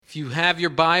If you have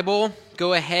your Bible,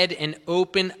 go ahead and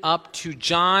open up to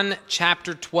John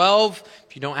chapter 12.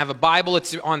 If you don't have a Bible,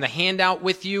 it's on the handout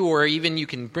with you, or even you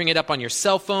can bring it up on your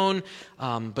cell phone.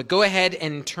 But go ahead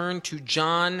and turn to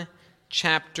John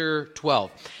chapter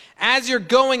 12. As you're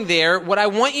going there, what I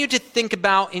want you to think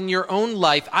about in your own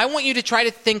life, I want you to try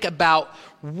to think about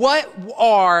what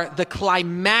are the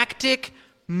climactic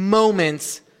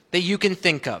moments that you can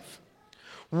think of.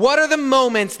 What are the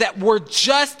moments that were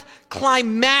just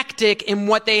climactic in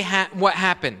what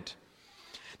happened?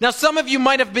 Now, some of you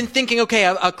might have been thinking, okay,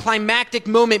 a climactic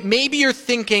moment. Maybe you're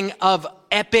thinking of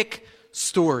epic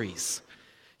stories.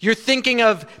 You're thinking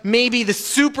of maybe the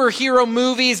superhero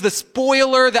movies, the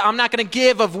spoiler that I'm not going to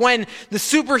give of when the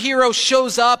superhero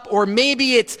shows up, or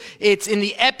maybe it's in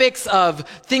the epics of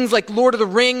things like Lord of the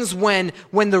Rings when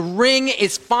the ring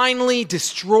is finally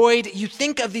destroyed. You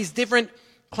think of these different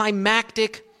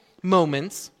climactic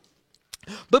moments.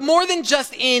 But more than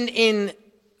just in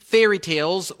fairy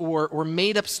tales or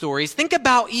made-up stories, think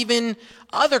about even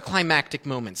other climactic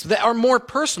moments that are more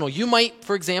personal. You might,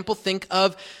 for example, think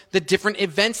of the different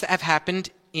events that have happened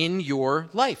in your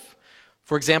life.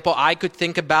 For example, I could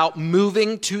think about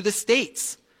moving to the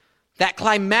States. That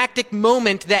climactic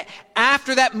moment that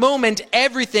after that moment,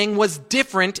 everything was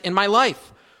different in my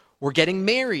life. We're getting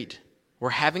married.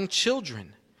 We're having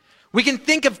children. We can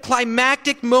think of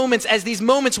climactic moments as these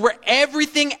moments where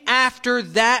everything after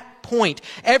that point,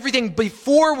 everything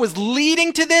before was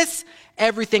leading to this,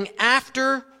 everything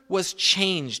after was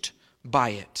changed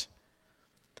by it.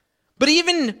 But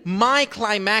even my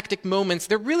climactic moments,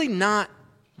 they're really not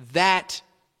that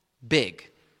big.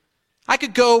 I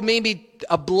could go maybe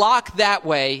a block that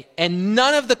way, and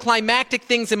none of the climactic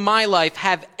things in my life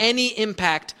have any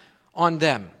impact on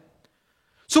them.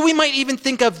 So we might even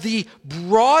think of the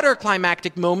broader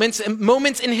climactic moments and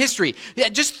moments in history. Yeah,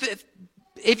 just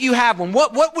if you have one,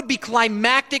 what would be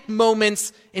climactic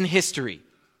moments in history?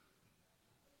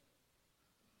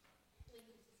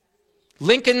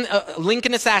 Lincoln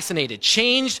assassinated,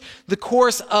 changed the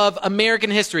course of American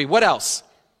history. What else?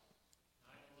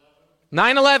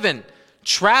 9/11.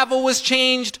 Travel was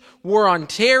changed, war on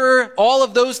terror, all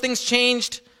of those things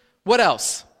changed. What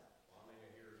else?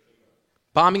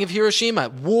 Bombing of Hiroshima.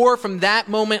 War from that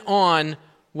moment on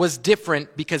was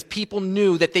different because people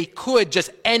knew that they could just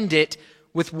end it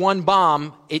with one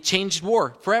bomb. It changed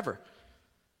war forever.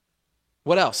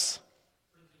 What else?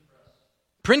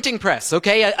 Printing press.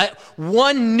 Okay,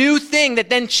 one new thing that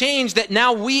then changed that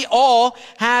now we all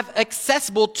have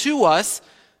accessible to us,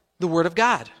 the Word of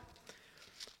God.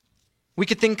 We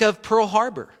could think of Pearl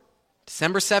Harbor,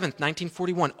 December 7th,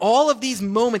 1941. All of these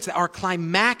moments that are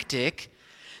climactic,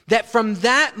 that from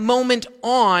that moment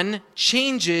on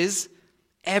changes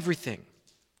everything.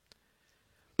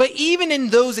 But even in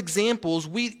those examples,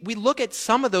 we look at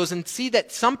some of those and see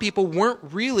that some people weren't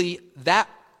really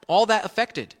all that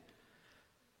affected.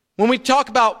 When we talk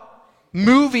about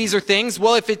movies or things,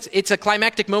 well, if it's a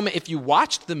climactic moment if you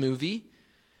watched the movie.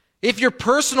 If your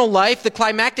personal life, the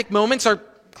climactic moments are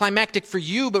climactic for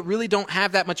you, but really don't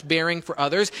have that much bearing for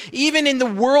others. Even in the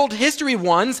world history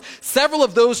ones, several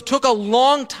of those took a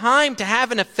long time to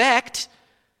have an effect,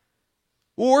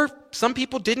 or some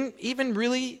people didn't even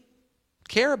really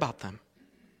care about them.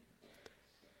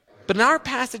 But in our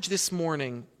passage this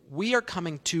morning, we are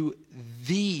coming to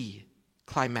the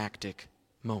climactic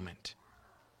moment.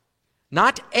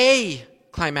 Not a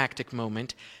climactic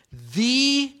moment,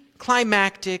 the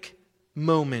climactic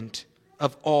moment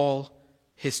of all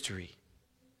history.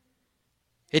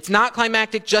 It's not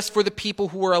climactic just for the people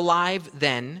who were alive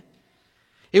then.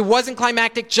 It wasn't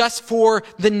climactic just for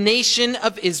the nation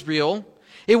of Israel.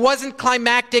 It wasn't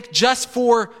climactic just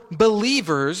for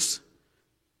believers.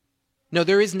 No,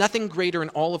 there is nothing greater in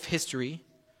all of history.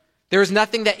 There is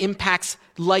nothing that impacts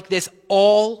like this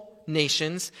all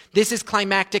nations. This is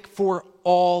climactic for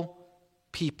all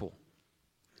people.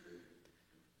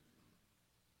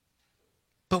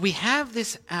 But we have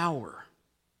this hour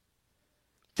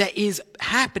that is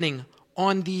happening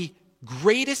on the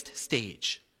greatest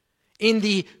stage, in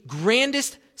the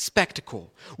grandest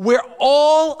spectacle, where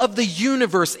all of the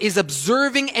universe is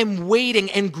observing and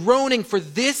waiting and groaning for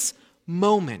this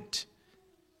moment.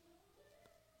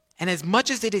 And as much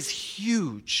as it is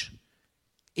huge,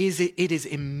 it is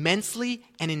immensely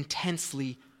and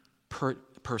intensely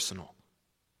personal.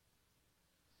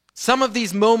 Some of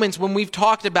these moments when we've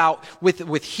talked about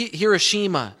with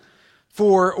Hiroshima,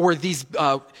 or these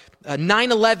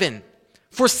 9/11,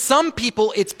 for some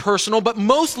people it's personal, but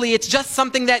mostly it's just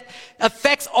something that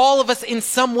affects all of us in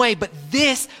some way. But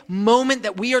this moment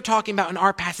that we are talking about in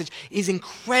our passage is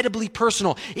incredibly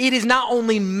personal. It is not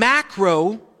only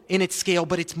macro in its scale,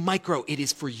 but it's micro. It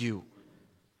is for you.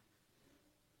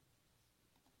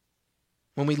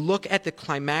 When we look at the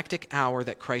climactic hour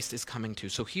that Christ is coming to,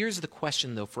 so here's the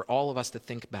question, though, for all of us to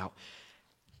think about.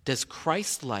 Does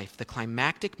Christ's life, the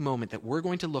climactic moment that we're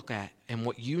going to look at and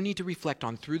what you need to reflect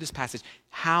on through this passage,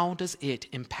 how does it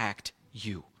impact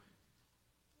you?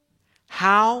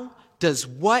 How does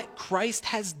what Christ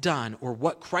has done or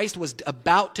what Christ was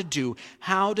about to do,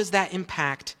 how does that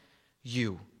impact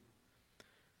you?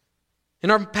 In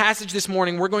our passage this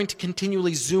morning, we're going to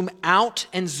continually zoom out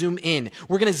and zoom in.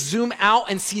 We're going to zoom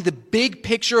out and see the big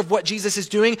picture of what Jesus is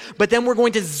doing, but then we're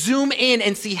going to zoom in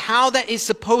and see how that is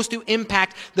supposed to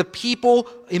impact the people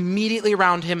immediately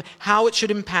around him, how it should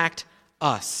impact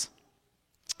us.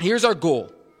 Here's our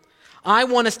goal. I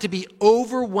want us to be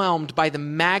overwhelmed by the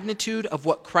magnitude of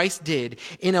what Christ did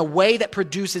in a way that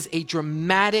produces a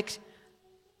dramatic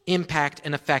impact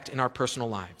and effect in our personal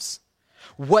lives.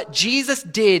 What Jesus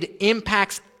did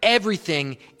impacts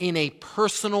everything in a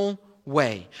personal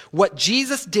way. What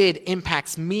Jesus did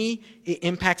impacts me, it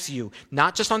impacts you.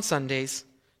 Not just on Sundays,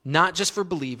 not just for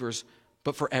believers,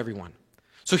 but for everyone.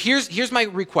 So here's my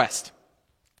request.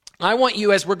 I want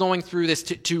you, as we're going through this,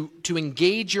 to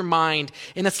engage your mind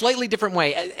in a slightly different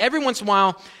way. Every once in a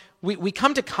while, we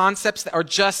come to concepts that are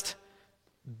just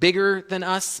bigger than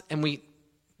us, and we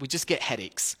just get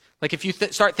headaches. Like if you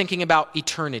start thinking about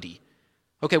eternity.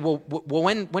 Okay, well,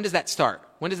 when does that start?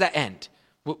 When does that end?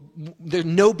 There's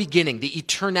no beginning, the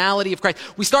eternality of Christ.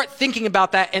 We start thinking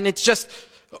about that, and it's just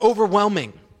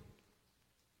overwhelming.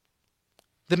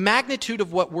 The magnitude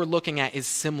of what we're looking at is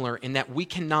similar in that we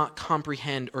cannot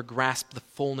comprehend or grasp the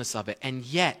fullness of it. And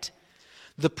yet,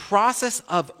 the process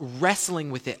of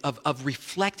wrestling with it, of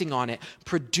reflecting on it,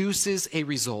 produces a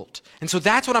result. And so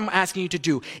that's what I'm asking you to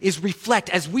do, is reflect.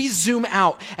 As we zoom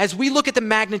out, as we look at the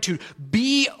magnitude,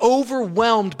 be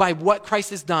overwhelmed by what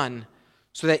Christ has done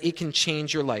so that it can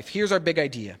change your life. Here's our big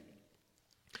idea.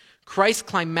 Christ's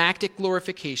climactic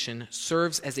glorification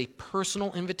serves as a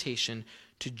personal invitation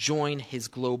to join his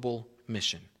global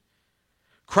mission.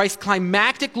 Christ's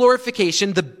climactic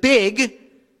glorification, the big,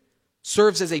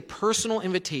 serves as a personal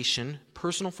invitation,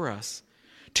 personal for us,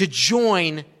 to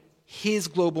join his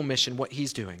global mission, what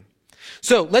he's doing.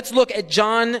 So let's look at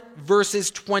John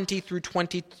verses 20 through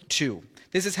 22.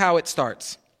 This is how it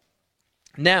starts.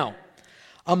 Now,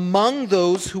 among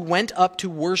those who went up to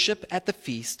worship at the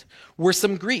feast were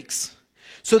some Greeks.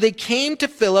 So they came to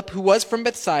Philip, who was from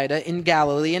Bethsaida in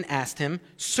Galilee, and asked him,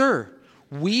 "Sir,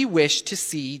 we wish to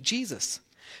see Jesus."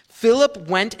 Philip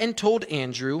went and told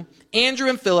Andrew. Andrew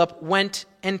and Philip went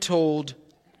and told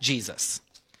Jesus.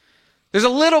 There's a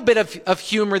little bit of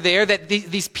humor there that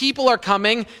these people are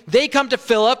coming. They come to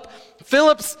Philip.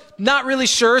 Philip's not really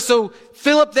sure, so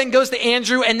Philip then goes to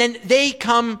Andrew, and then they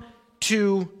come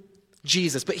to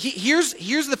Jesus. But here's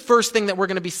the first thing that we're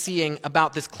going to be seeing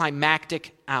about this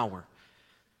climactic hour.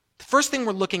 The first thing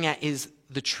we're looking at is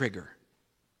the trigger.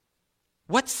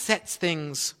 What sets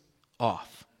things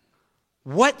off?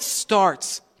 What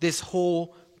starts this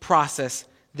whole process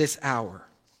this hour?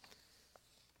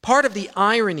 Part of the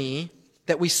irony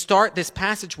that we start this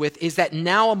passage with is that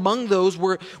now among those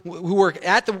who were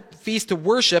at the feast to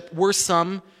worship were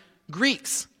some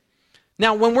Greeks.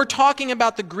 Now, when we're talking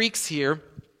about the Greeks here,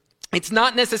 it's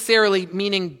not necessarily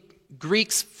meaning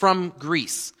Greeks from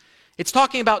Greece. It's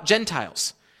talking about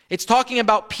Gentiles. It's talking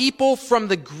about people from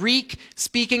the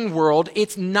Greek-speaking world.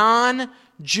 It's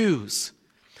non-Jews.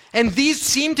 And these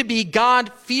seem to be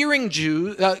God-fearing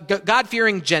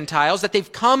God-fearing Gentiles, that they've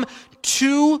come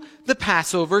to the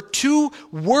Passover to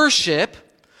worship,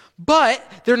 but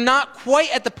they're not quite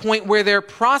at the point where they're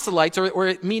proselytes,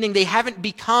 or meaning they haven't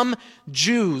become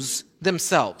Jews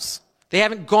themselves. They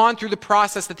haven't gone through the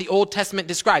process that the Old Testament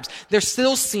describes. They're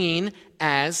still seen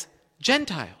as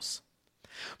Gentiles.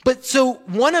 But so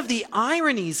one of the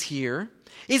ironies here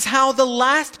is how the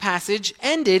last passage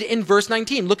ended in verse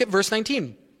 19. Look at verse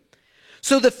 19.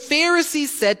 So the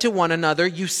Pharisees said to one another,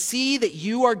 "You see that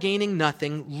you are gaining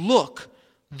nothing. Look,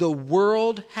 the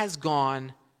world has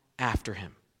gone after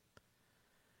him."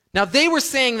 Now they were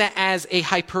saying that as a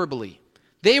hyperbole.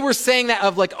 They were saying that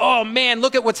of like, oh man,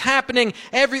 look at what's happening.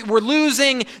 We're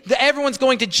losing. Everyone's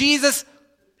going to Jesus.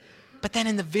 But then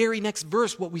in the very next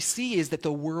verse, what we see is that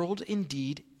the world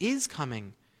indeed is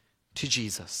coming to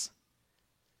Jesus.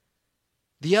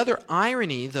 The other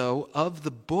irony, though, of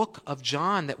the book of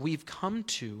John that we've come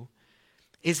to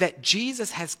is that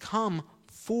Jesus has come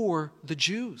for the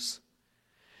Jews.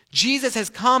 Jesus has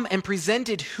come and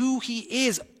presented who he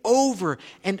is over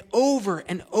and over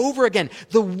and over again.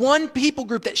 The one people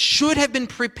group that should have been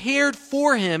prepared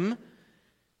for him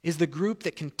is the group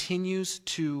that continues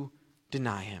to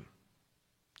deny him.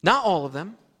 Not all of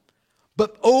them,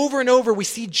 but over and over we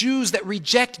see Jews that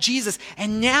reject Jesus,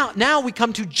 and now we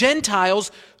come to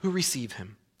Gentiles who receive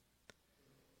him.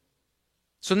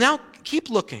 So now keep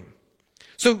looking.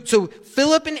 So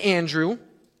Philip and Andrew,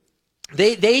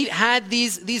 they had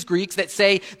these Greeks that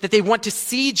say that they want to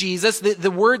see Jesus.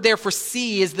 The word there for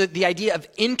see is the idea of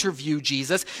interview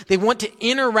Jesus. They want to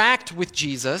interact with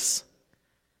Jesus.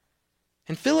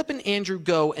 And Philip and Andrew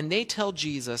go and they tell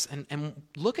Jesus, and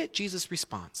look at Jesus'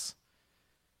 response.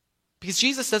 Because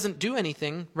Jesus doesn't do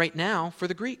anything right now for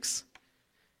the Greeks.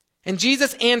 And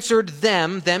Jesus answered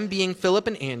them being Philip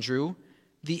and Andrew,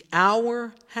 "The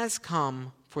hour has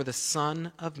come for the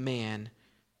Son of Man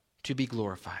to be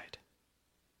glorified.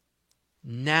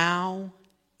 Now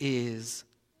is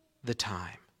the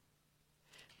time.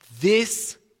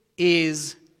 This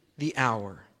is the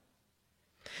hour."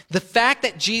 The fact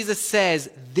that Jesus says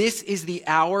this is the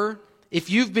hour, if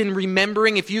you've been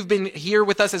remembering, if you've been here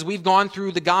with us as we've gone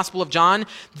through the Gospel of John,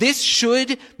 this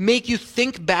should make you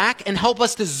think back and help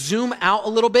us to zoom out a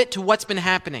little bit to what's been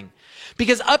happening.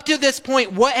 Because up to this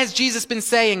point, what has Jesus been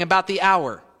saying about the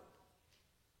hour?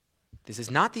 This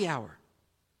is not the hour.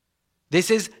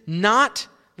 This is not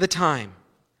the time.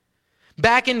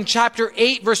 Back in chapter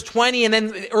 8, verse 20, and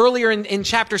then earlier in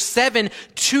chapter 7,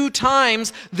 2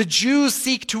 times the Jews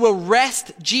seek to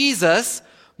arrest Jesus,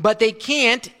 but they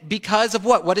can't because of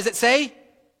what? What does it say?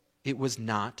 It was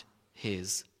not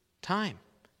his time.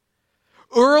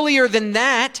 Earlier than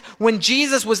that, when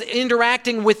Jesus was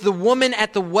interacting with the woman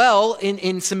at the well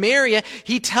in Samaria,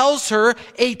 he tells her,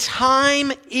 a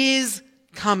time is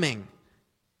coming.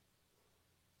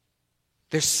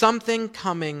 There's something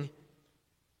coming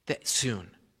that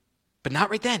soon. But not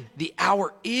right then. The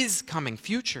hour is coming,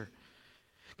 future.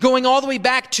 Going all the way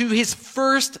back to his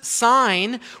first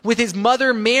sign with his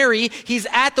mother Mary, he's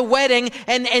at the wedding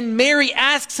and Mary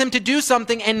asks him to do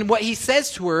something, and what he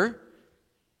says to her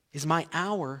is, "My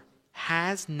hour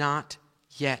has not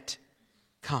yet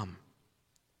come."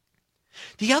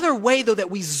 The other way, though,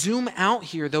 that we zoom out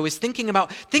here, though, is think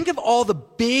of all the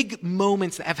big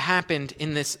moments that have happened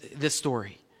in this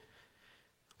story.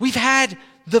 We've had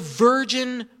the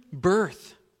virgin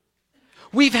birth.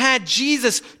 We've had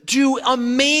Jesus do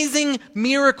amazing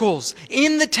miracles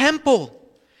in the temple.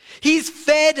 He's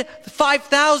fed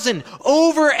 5,000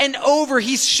 over and over.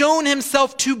 He's shown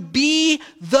himself to be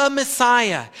the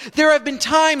Messiah. There have been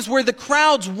times where the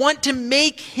crowds want to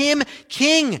make him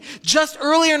king. Just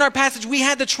earlier in our passage, we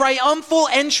had the triumphal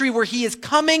entry where he is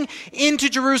coming into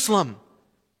Jerusalem.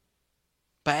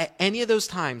 But at any of those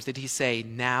times did he say,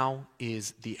 "Now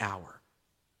is the hour"?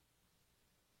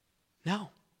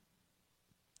 No.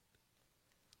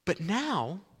 But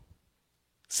now,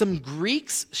 some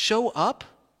Greeks show up,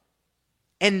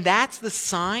 and that's the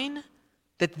sign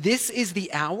that this is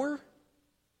the hour?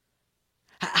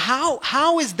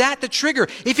 How is that the trigger?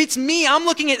 If it's me, I'm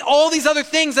looking at all these other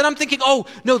things, and I'm thinking, oh,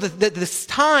 no, this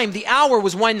time, the hour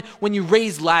was when you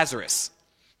raised Lazarus.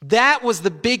 That was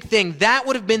the big thing. That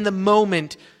would have been the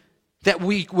moment that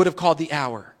we would have called the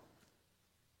hour.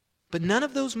 But none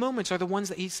of those moments are the ones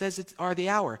that he says are the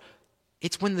hour.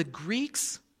 It's when the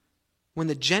Greeks, when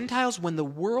the Gentiles, when the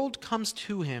world comes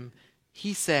to him,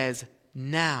 he says,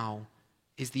 now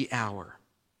is the hour.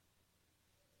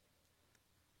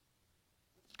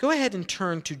 Go ahead and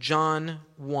turn to John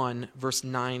 1, verse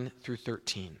 9 through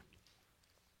 13.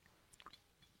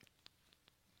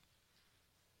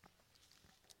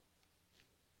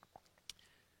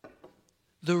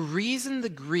 The reason the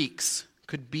Greeks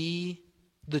could be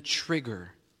the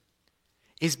trigger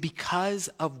is because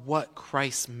of what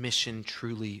Christ's mission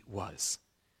truly was.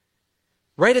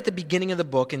 Right at the beginning of the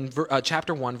book, in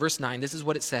chapter 1, verse 9, this is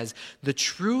what it says: "The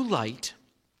true light,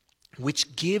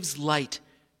 which gives light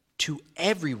to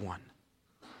everyone,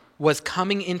 was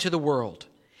coming into the world.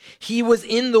 He was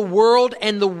in the world,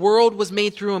 and the world was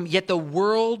made through him, yet the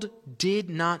world did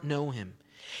not know him.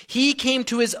 He came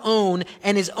to his own,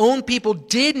 and his own people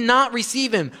did not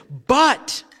receive him.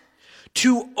 But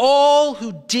to all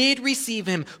who did receive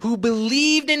him, who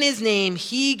believed in his name,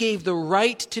 he gave the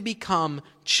right to become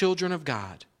children of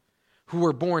God, who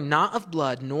were born not of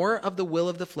blood, nor of the will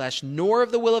of the flesh, nor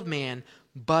of the will of man,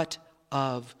 but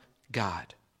of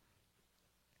God."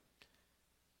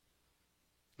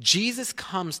 Jesus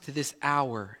comes to this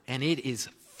hour, and it is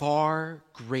far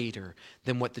greater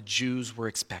than what the Jews were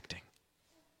expecting.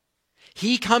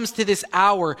 He comes to this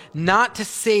hour not to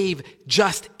save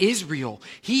just Israel.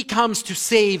 He comes to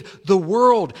save the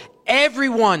world,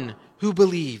 everyone who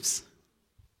believes.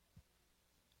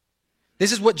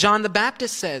 This is what John the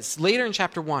Baptist says later in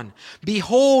chapter 1.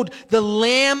 Behold, the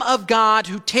Lamb of God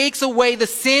who takes away the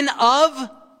sin of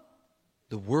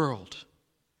the world.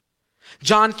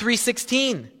 John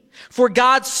 3:16. For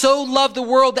God so loved the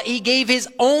world that he gave his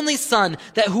only Son,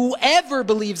 that whoever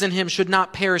believes in him should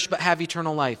not perish but have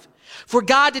eternal life. For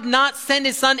God did not send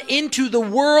his Son into the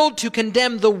world to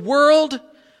condemn the world,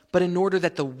 but in order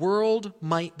that the world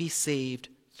might be saved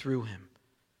through him.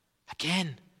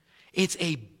 Again, it's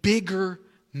a bigger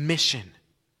mission.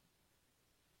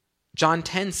 John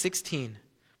 10:16.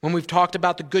 When we've talked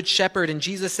about the good shepherd and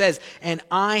Jesus says, and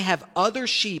I have other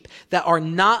sheep that are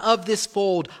not of this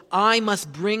fold, I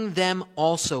must bring them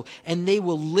also, and they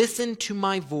will listen to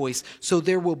my voice. So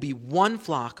there will be one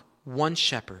flock, one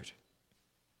shepherd.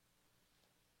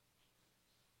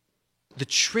 The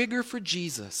trigger for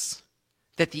Jesus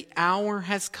that the hour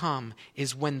has come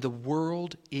is when the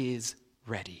world is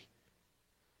ready.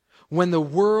 When the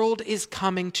world is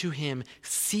coming to him,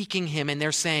 seeking him, and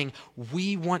they're saying,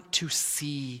 we want to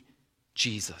see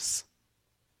Jesus.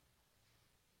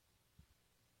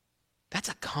 That's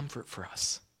a comfort for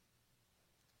us.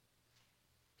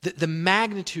 The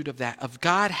magnitude of that, of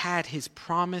God had his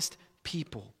promised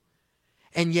people.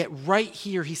 And yet right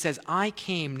here he says, I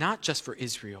came not just for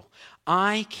Israel.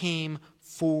 I came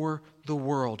for the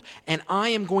world. And I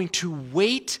am going to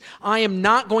wait. I am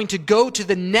not going to go to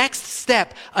the next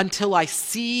step until I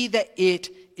see that it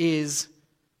is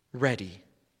ready.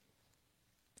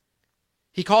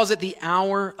 He calls it the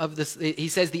hour of this. He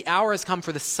says the hour has come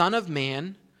for the Son of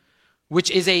Man, which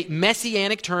is a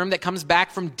messianic term that comes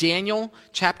back from Daniel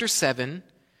chapter 7.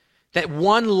 That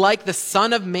one like the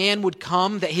Son of Man would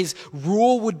come, that his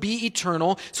rule would be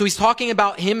eternal. So he's talking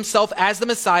about himself as the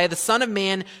Messiah, the Son of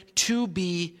Man, to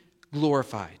be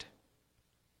glorified.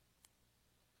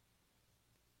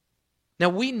 Now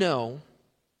we know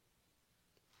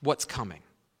what's coming.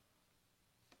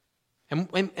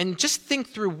 And just think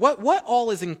through what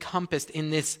all is encompassed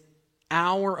in this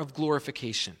hour of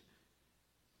glorification.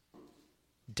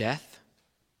 Death,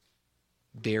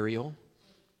 burial,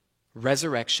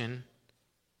 resurrection,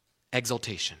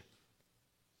 exaltation.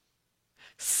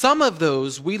 Some of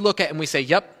those we look at and we say,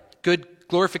 yep, good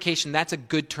glorification, that's a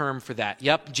good term for that.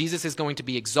 Yep, Jesus is going to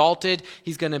be exalted.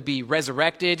 He's going to be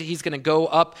resurrected. He's going to go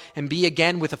up and be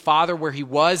again with the Father where he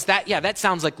was. That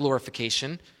sounds like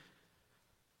glorification.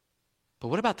 But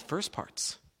what about the first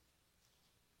parts?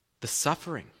 The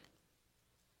suffering,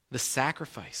 the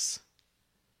sacrifice,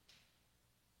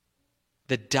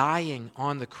 the dying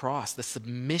on the cross, the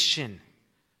submission.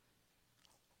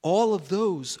 All of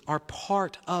those are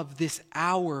part of this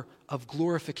hour of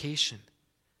glorification.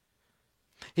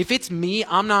 If it's me,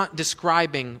 I'm not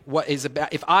describing what is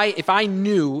about. If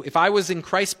I was in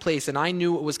Christ's place and I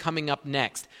knew what was coming up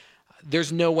next,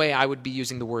 there's no way I would be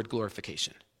using the word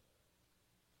glorification.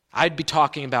 I'd be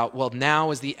talking about, well,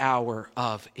 now is the hour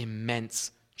of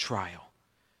immense trial.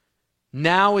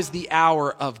 Now is the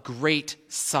hour of great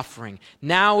suffering.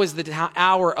 Now is the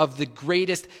hour of the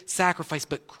greatest sacrifice.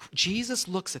 But Jesus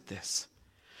looks at this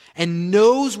and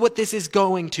knows what this is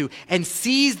going to and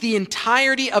sees the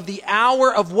entirety of the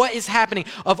hour of what is happening,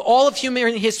 of all of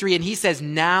human history. And he says,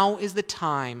 now is the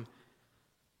time.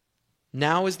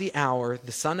 Now is the hour.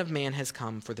 The Son of Man has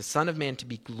come for the Son of Man to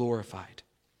be glorified.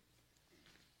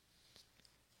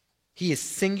 He is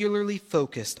singularly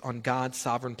focused on God's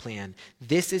sovereign plan.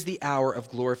 This is the hour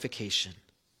of glorification.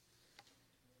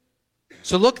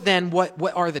 So look then, what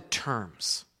are the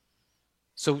terms?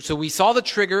 So we saw the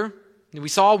trigger, we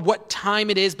saw what time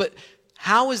it is, but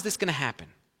how is this going to happen?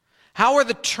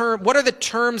 What are the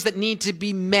terms that need to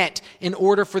be met in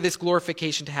order for this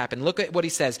glorification to happen? Look at what he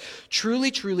says.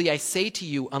 Truly, truly, I say to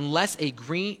you, unless a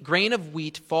grain of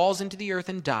wheat falls into the earth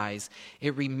and dies,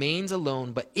 it remains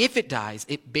alone. But if it dies,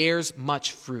 it bears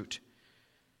much fruit.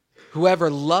 Whoever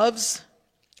loves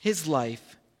his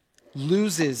life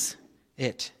loses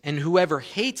it, and whoever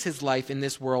hates his life in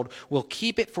this world will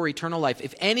keep it for eternal life.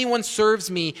 If anyone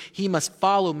serves me, he must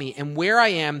follow me, and where I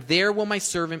am, there will my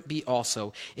servant be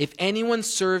also. If anyone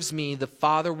serves me, the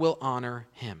Father will honor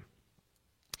him.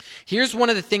 Here's one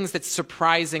of the things that's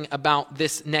surprising about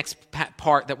this next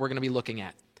part that we're going to be looking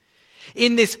at.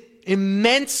 In this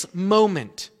immense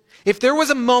moment, if there was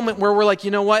a moment where we're like,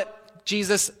 you know what,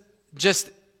 Jesus,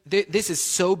 this is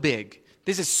so big.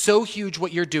 This is so huge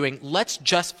what you're doing. Let's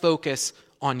just focus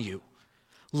on you.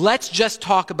 Let's just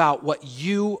talk about what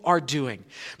you are doing.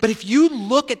 But if you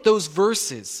look at those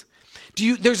verses,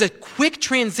 there's a quick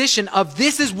transition of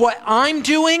this is what I'm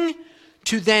doing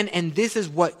to then, and this is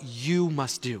what you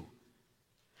must do.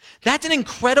 That's an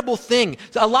incredible thing.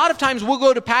 A lot of times we'll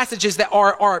go to passages that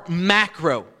are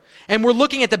macro. And we're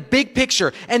looking at the big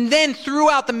picture. And then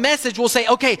throughout the message, we'll say,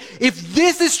 okay, if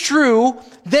this is true,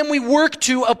 then we work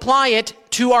to apply it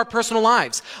to our personal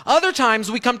lives. Other times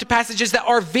we come to passages that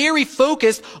are very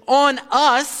focused on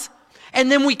us, and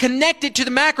then we connect it to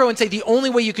the macro and say the only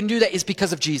way you can do that is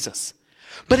because of Jesus.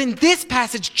 But in this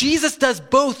passage, Jesus does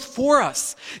both for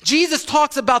us. Jesus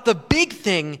talks about the big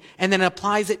thing and then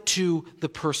applies it to the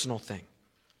personal thing.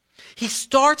 He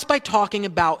starts by talking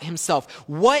about himself.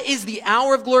 What is the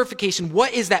hour of glorification?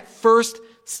 What is that first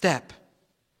step?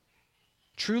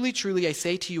 Truly, truly, I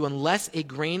say to you, unless a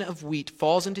grain of wheat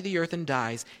falls into the earth and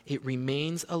dies, it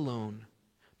remains alone.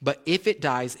 But if it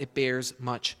dies, it bears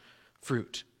much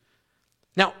fruit.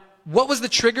 Now, what was the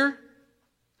trigger?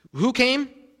 Who came?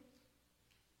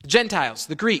 The Gentiles,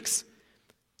 the Greeks.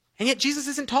 And yet Jesus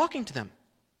isn't talking to them.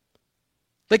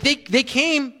 Like they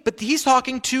came, but he's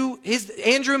talking to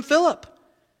Andrew and Philip.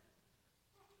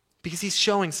 Because he's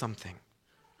showing something.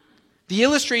 The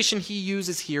illustration he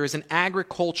uses here is an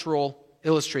agricultural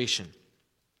illustration.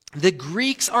 The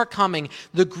Greeks are coming.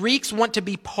 The Greeks want to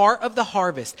be part of the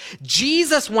harvest.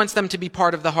 Jesus wants them to be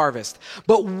part of the harvest.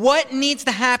 But what needs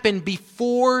to happen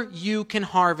before you can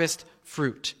harvest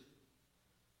fruit?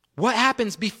 What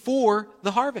happens before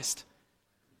the harvest?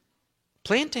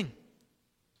 Planting.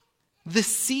 The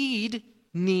seed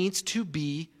needs to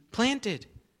be planted.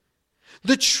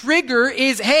 The trigger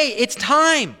is, hey, it's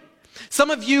time. Some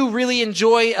of you really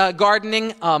enjoy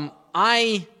gardening.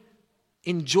 I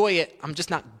enjoy it. I'm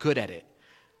just not good at it.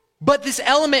 But this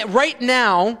element right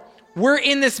now, we're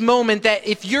in this moment that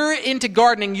if you're into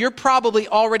gardening, you're probably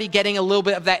already getting a little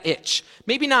bit of that itch.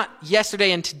 Maybe not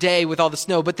yesterday and today with all the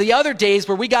snow, but the other days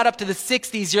where we got up to the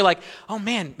 60s, you're like, oh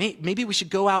man, maybe we should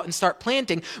go out and start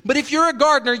planting. But if you're a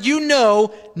gardener, you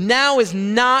know now is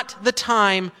not the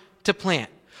time to plant.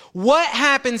 What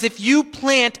happens if you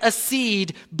plant a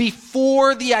seed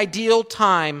before the ideal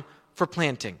time for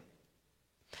planting?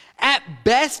 At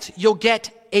best, you'll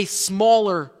get a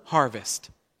smaller harvest.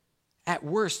 At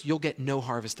worst, you'll get no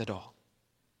harvest at all.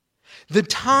 The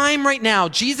time right now,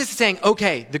 Jesus is saying,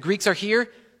 okay, the Greeks are here.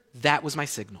 That was my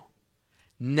signal.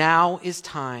 Now is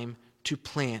time to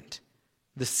plant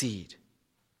the seed.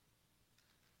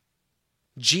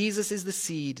 Jesus is the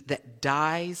seed that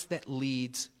dies that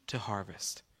leads to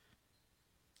harvest.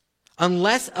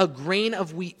 Unless a grain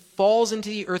of wheat falls into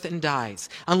the earth and dies,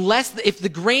 if the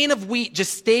grain of wheat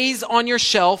just stays on your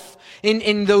shelf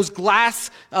in those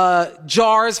glass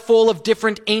jars full of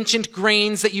different ancient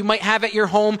grains that you might have at your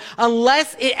home,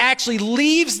 unless it actually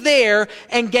leaves there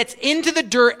and gets into the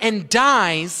dirt and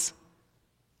dies,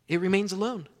 it remains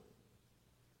alone.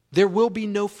 There will be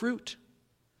no fruit.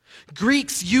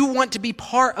 Greeks, you want to be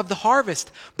part of the harvest,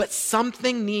 but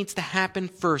something needs to happen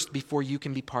first before you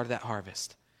can be part of that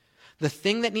harvest. The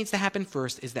thing that needs to happen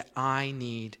first is that I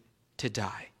need to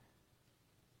die.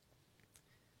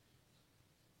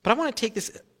 But I want to take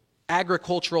this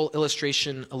agricultural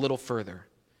illustration a little further.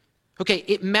 Okay,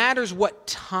 it matters what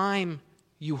time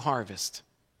you harvest.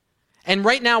 And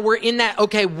right now we're in that,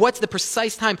 okay, what's the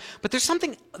precise time? But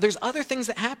there's other things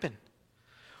that happen.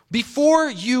 Before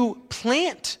you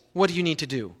plant, what do you need to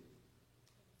do?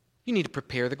 You need to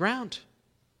prepare the ground.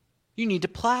 You need to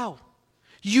plow.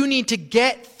 You need to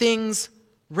get things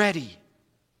ready.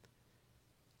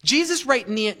 Jesus right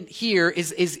here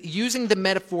is using the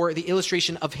metaphor, the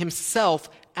illustration of himself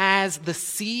as the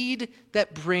seed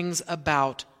that brings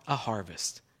about a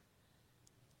harvest.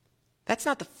 That's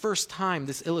not the first time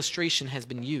this illustration has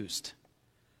been used.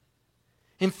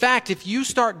 In fact, if you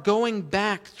start going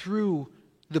back through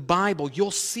the Bible, you'll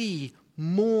see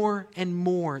more and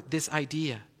more this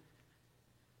idea.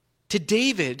 To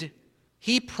David,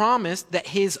 he promised that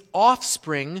his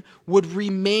offspring would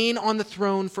remain on the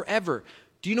throne forever.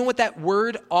 Do you know what that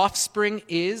word offspring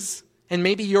is? And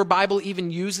maybe your Bible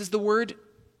even uses the word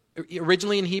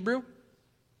originally in Hebrew.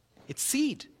 It's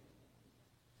seed.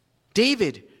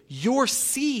 David, your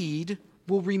seed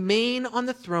will remain on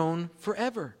the throne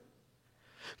forever.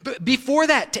 But before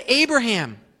that, to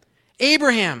Abraham,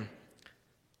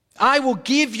 I will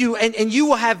give you, and you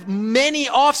will have many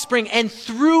offspring, and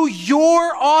through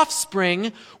your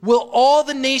offspring will all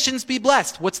the nations be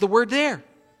blessed. What's the word there?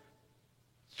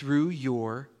 Through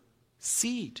your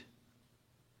seed.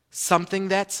 Something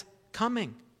that's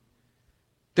coming.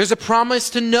 There's a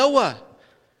promise to Noah.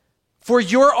 For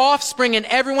your offspring and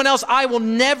everyone else, I will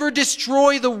never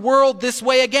destroy the world this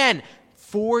way again.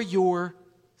 For your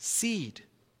seed.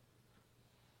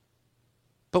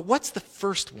 But what's the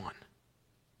first one?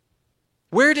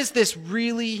 Where does this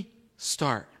really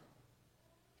start?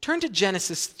 Turn to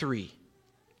Genesis 3.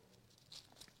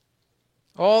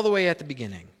 All the way at the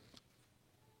beginning.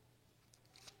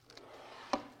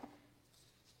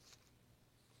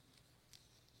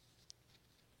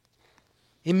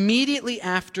 immediately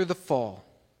after the fall,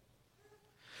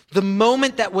 the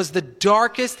moment that was the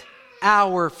darkest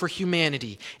hour for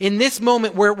humanity, in this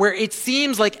moment where it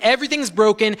seems like everything's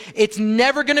broken, it's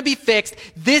never going to be fixed,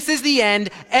 this is the end,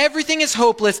 everything is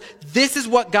hopeless, this is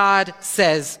what God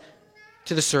says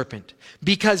to the serpent.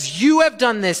 Because you have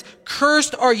done this,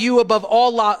 cursed are you above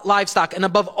all livestock and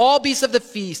above all beasts of the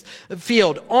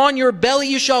field. On your belly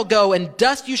you shall go, and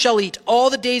dust you shall eat all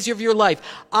the days of your life.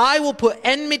 I will put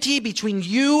enmity between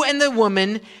you and the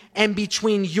woman, and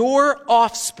between your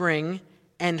offspring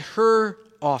and her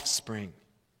offspring,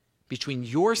 between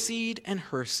your seed and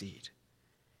her seed.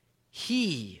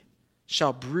 He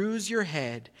shall bruise your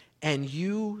head, and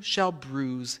you shall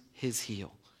bruise his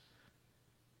heel.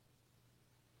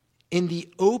 In the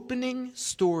opening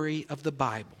story of the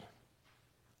Bible,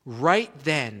 right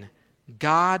then,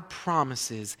 God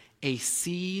promises a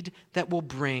seed that will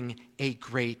bring a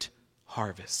great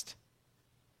harvest.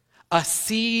 A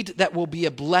seed that will be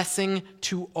a blessing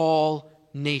to all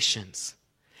nations.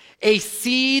 A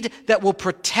seed that will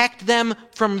protect them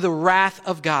from the wrath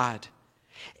of God.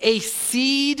 A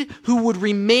seed who would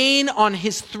remain on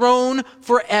his throne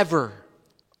forever.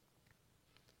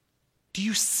 Do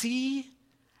you see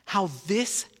how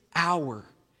this hour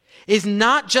is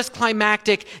not just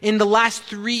climactic in the last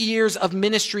 3 years of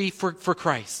ministry for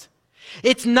Christ?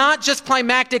 It's not just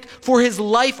climactic for his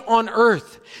life on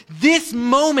earth. This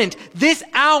moment, this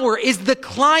hour is the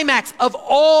climax of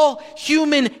all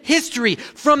human history.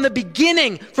 From the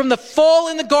beginning, from the fall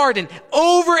in the garden,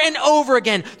 over and over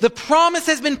again, the promise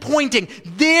has been pointing,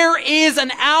 there is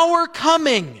an hour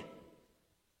coming.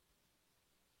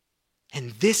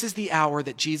 And this is the hour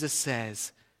that Jesus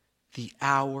says, the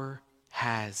hour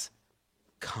has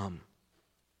come.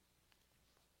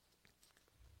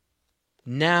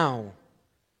 Now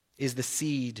is the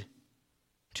seed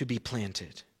to be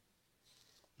planted.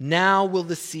 Now will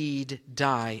the seed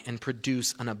die and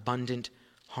produce an abundant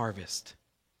harvest.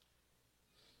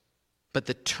 But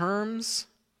the terms,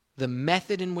 the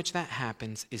method in which that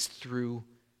happens is through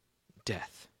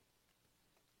death.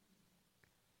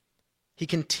 He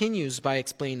continues by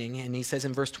explaining, and he says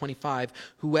in verse 25,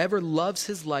 whoever loves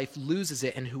his life loses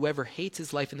it, and whoever hates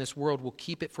his life in this world will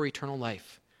keep it for eternal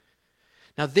life.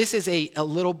 Now this is a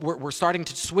little, we're starting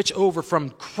to switch over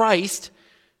from Christ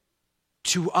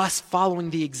to us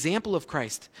following the example of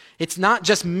Christ. It's not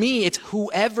just me, it's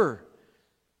whoever.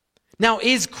 Now,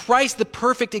 is Christ the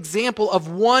perfect example of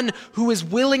one who is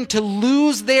willing to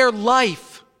lose their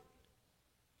life?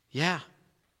 Yeah.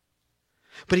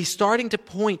 But he's starting to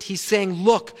point, he's saying,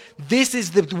 look, this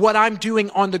is what I'm doing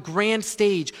on the grand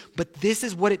stage, but this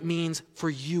is what it means for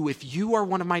you. If you are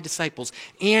one of my disciples,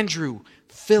 Andrew,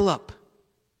 Philip,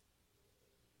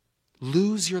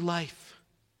 lose your life.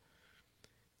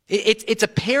 It's a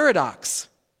paradox.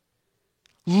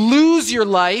 Lose your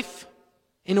life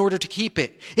in order to keep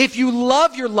it. If you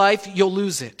love your life, you'll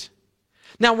lose it.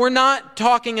 Now, we're not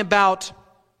talking about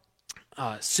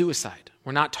suicide.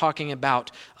 We're not talking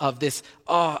about this,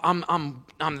 I'm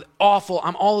awful,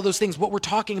 I'm all of those things. What we're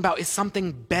talking about is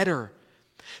something better.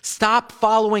 Stop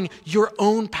following your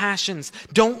own passions.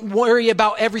 Don't worry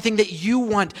about everything that you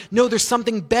want. No, there's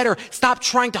something better. Stop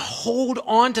trying to hold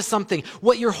on to something.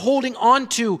 What you're holding on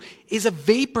to is a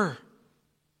vapor.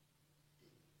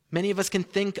 Many of us can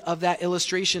think of that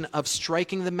illustration of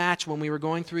striking the match when we were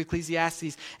going through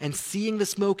Ecclesiastes and seeing the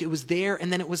smoke. It was there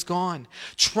and then it was gone.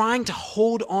 Trying to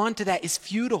hold on to that is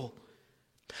futile.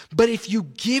 But if you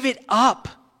give it up,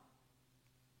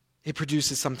 it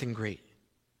produces something great.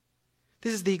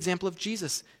 This is the example of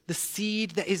Jesus, the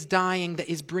seed that is dying, that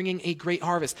is bringing a great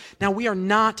harvest. Now, we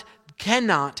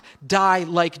cannot die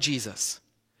like Jesus.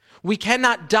 We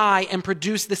cannot die and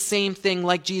produce the same thing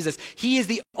like Jesus. He is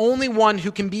the only one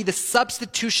who can be the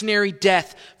substitutionary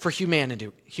death for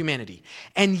humanity.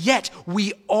 And yet,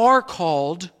 we are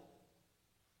called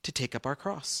to take up our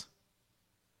cross.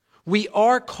 We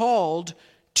are called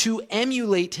to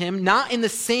emulate him, not in the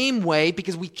same way,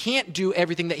 because we can't do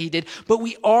everything that he did, but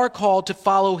we are called to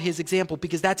follow his example,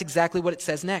 because that's exactly what it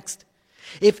says next.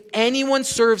 If anyone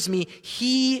serves me,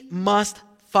 he must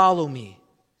follow me.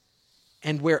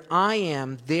 And where I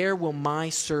am, there will my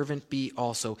servant be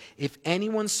also. If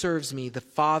anyone serves me, the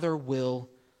Father will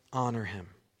honor him.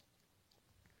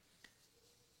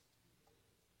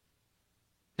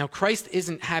 Now, Christ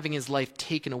isn't having his life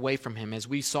taken away from him. As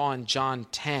we saw in John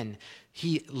 10,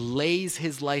 he lays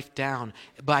his life down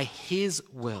by his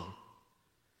will.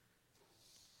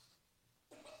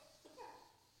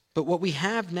 But what we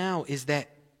have now is that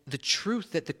the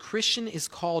truth that the Christian is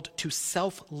called to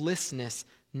selflessness,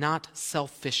 not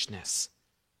selfishness.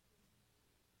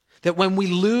 That when we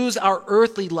lose our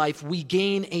earthly life, we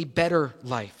gain a better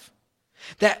life.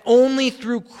 That only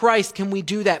through Christ can we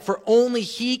do that, for only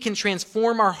He can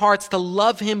transform our hearts to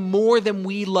love Him more than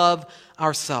we love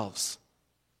ourselves.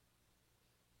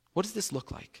 What does this look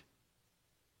like?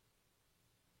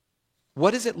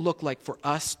 What does it look like for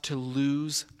us to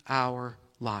lose our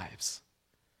lives?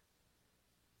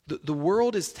 The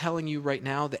world is telling you right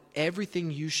now that everything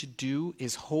you should do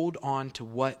is hold on to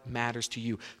what matters to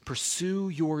you. Pursue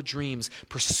your dreams.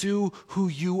 Pursue who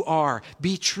you are.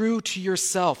 Be true to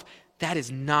yourself. That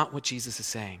is not what Jesus is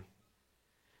saying.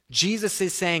 Jesus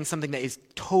is saying something that is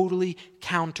totally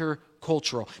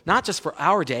countercultural. Not just for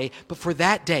our day, but for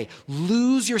that day.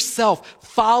 Lose yourself.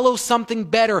 Follow something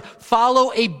better.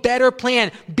 Follow a better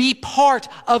plan. Be part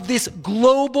of this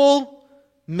global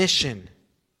mission.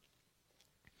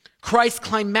 Christ's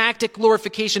climactic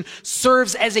glorification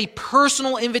serves as a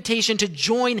personal invitation to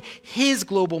join His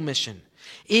global mission.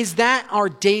 Is that our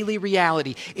daily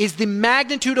reality? Is the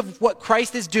magnitude of what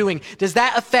Christ is doing, does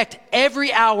that affect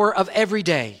every hour of every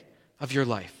day of your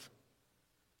life?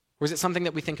 Or is it something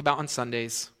that we think about on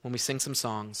Sundays when we sing some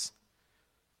songs?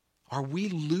 Are we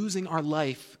losing our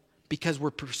life because we're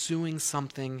pursuing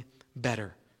something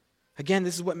better? Again,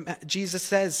 this is what Jesus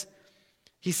says.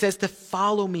 He says to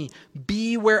follow me,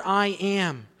 be where I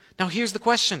am. Now here's the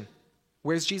question.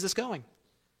 Where's Jesus going?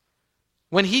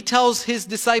 When He tells His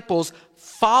disciples,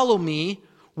 follow me,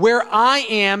 where I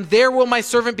am, there will my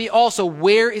servant be also.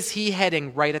 Where is He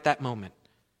heading right at that moment?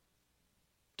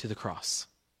 To the cross.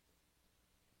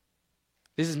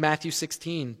 This is Matthew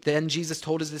 16. Then Jesus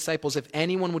told His disciples, if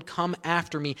anyone would come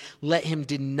after me, let him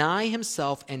deny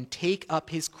himself and take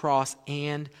up his cross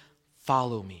and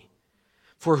follow me.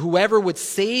 For whoever would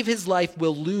save his life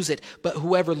will lose it, but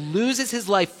whoever loses his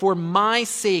life for my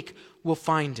sake will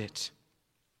find it.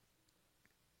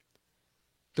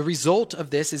 The result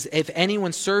of this is if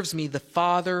anyone serves me, the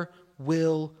Father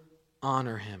will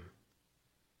honor him.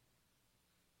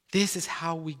 This is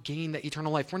how we gain that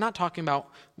eternal life. We're not talking about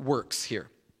works here.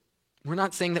 We're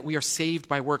not saying that we are saved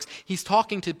by works. He's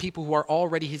talking to people who are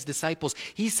already His disciples.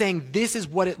 He's saying this is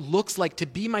what it looks like to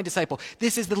be my disciple.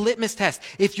 This is the litmus test.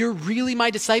 If you're really my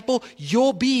disciple,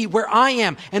 you'll be where I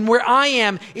am. And where I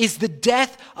am is the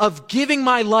death of giving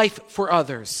my life for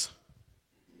others.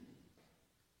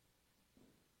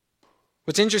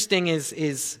 What's interesting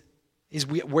is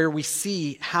where we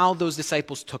see how those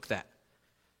disciples took that.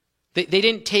 They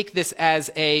didn't take this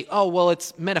as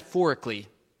it's metaphorically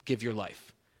give your life.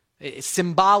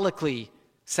 Symbolically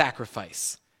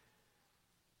sacrifice.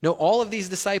 No, all of these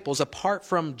disciples, apart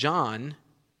from John,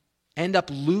 end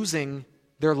up losing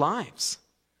their lives.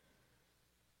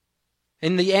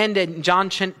 In the end, in John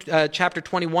chapter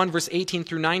 21, verse 18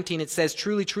 through 19, it says,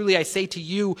 truly, truly, I say to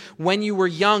you, when you were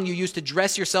young, you used to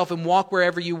dress yourself and walk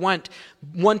wherever you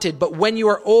wanted. But when you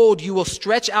are old, you will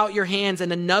stretch out your hands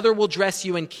and another will dress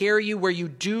you and carry you where you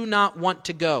do not want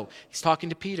to go. He's talking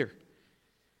to Peter.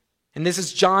 And this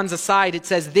is John's aside. It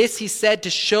says, this he said to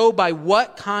show by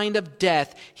what kind of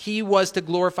death he was to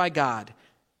glorify God.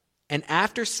 And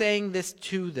after saying this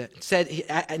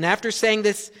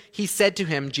he said to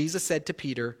him, Jesus said to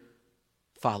Peter,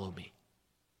 follow me.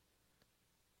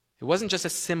 It wasn't just a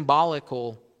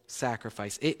symbolical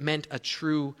sacrifice. It meant a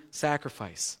true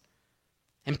sacrifice.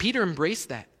 And Peter embraced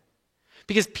that.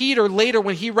 Because Peter later,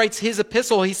 when he writes his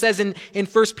epistle, he says in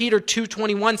 1 Peter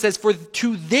 2:21 says, for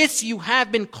to this you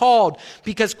have been called,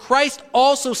 because Christ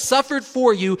also suffered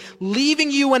for you,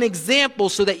 leaving you an example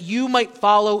so that you might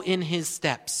follow in His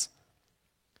steps.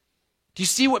 Do you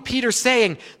see what Peter's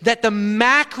saying? That the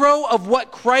macro of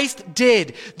what Christ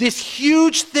did, this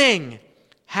huge thing,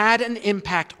 had an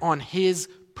impact on his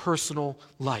personal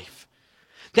life.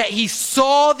 That he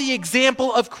saw the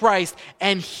example of Christ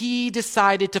and he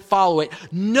decided to follow it,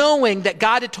 knowing that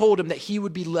God had told him that he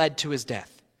would be led to his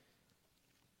death.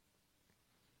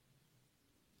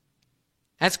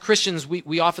 As Christians,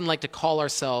 we often like to call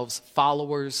ourselves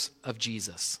followers of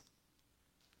Jesus.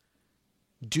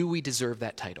 Do we deserve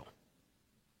that title?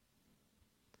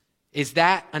 Is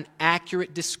that an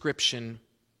accurate description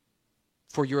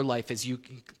for your life as you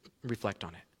reflect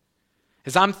on it?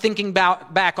 As I'm thinking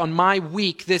back on my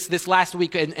week, this last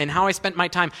week, and how I spent my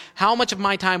time, how much of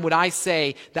my time would I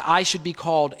say that I should be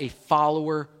called a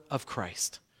follower of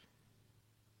Christ?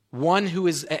 One who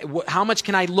is, how much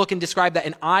can I look and describe that?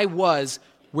 And I was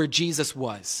where Jesus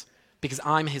was, because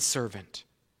I'm His servant.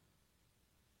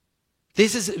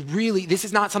 This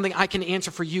is not something I can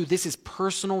answer for you. This is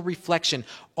personal reflection.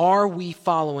 Are we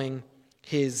following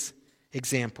His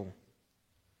example?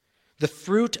 The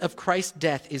fruit of Christ's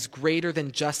death is greater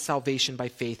than just salvation by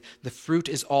faith. The fruit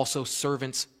is also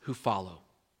servants who follow.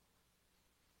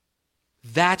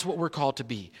 That's what we're called to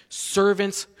be,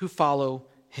 servants who follow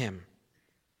him.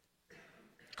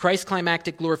 Christ's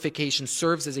climactic glorification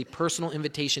serves as a personal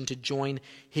invitation to join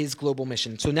his global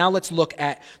mission. So now let's look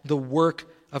at the work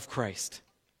of Christ.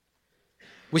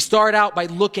 We start out by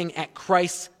looking at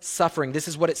Christ's suffering. This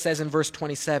is what it says in verse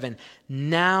 27.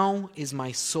 Now is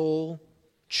my soul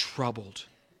troubled.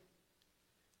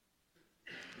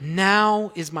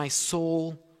 Now is my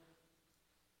soul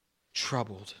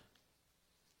troubled.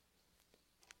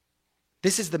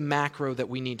 This is the macro that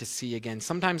we need to see again.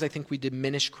 Sometimes I think we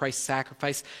diminish Christ's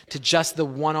sacrifice to just the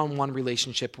one-on-one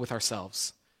relationship with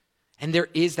ourselves. And there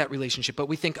is that relationship, but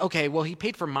we think, okay, well, he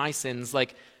paid for my sins.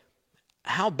 Like,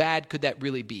 how bad could that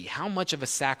really be? How much of a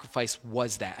sacrifice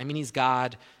was that? I mean, he's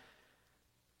God.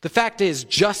 The fact is,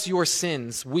 just your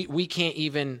sins, we can't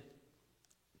even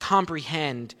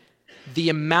comprehend the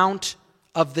amount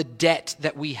of the debt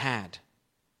that we had.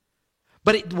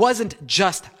 But it wasn't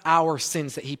just our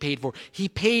sins that he paid for. He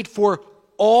paid for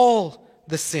all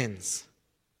the sins.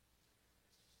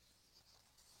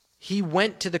 He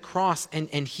went to the cross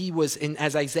and he was,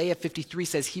 as Isaiah 53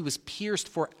 says, he was pierced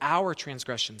for our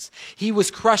transgressions. He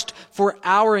was crushed for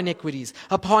our iniquities.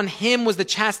 Upon him was the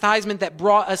chastisement that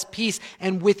brought us peace,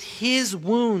 and with his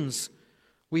wounds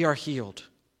we are healed.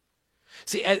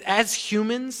 See, as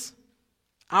humans,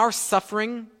 our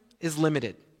suffering is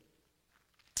limited.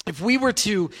 If we were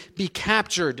to be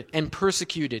captured and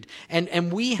persecuted,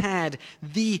 and we had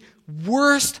the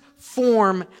worst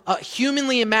form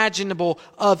humanly imaginable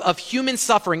of human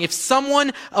suffering, if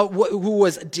someone who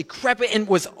was decrepit and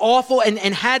was awful and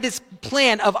had this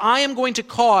plan of, I am going to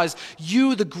cause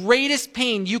you the greatest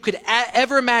pain you could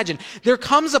ever imagine, there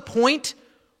comes a point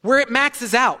where it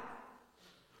maxes out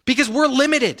because we're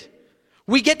limited.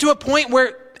 We get to a point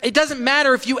where it doesn't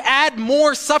matter if you add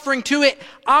more suffering to it.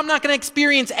 I'm not going to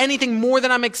experience anything more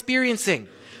than I'm experiencing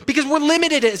because we're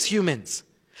limited as humans.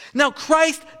 Now,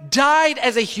 Christ died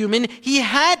as a human. He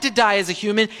had to die as a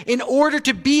human in order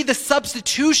to be the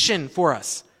substitution for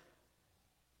us.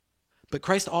 But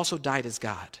Christ also died as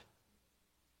God,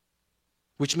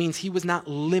 which means he was not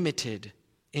limited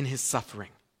in his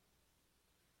suffering.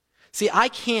 See,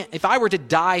 if I were to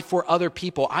die for other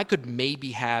people, I could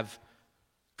maybe have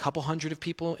couple hundred of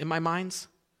people in my minds.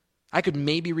 I could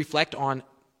maybe reflect on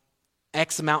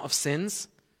X amount of sins.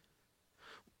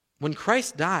 When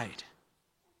Christ died,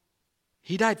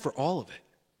 he died for all of it.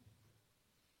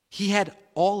 He had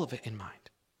all of it in mind.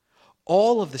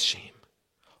 All of the shame,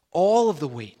 all of the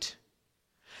weight.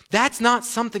 That's not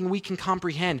something we can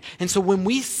comprehend. And so when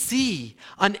we see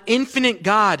an infinite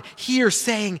God here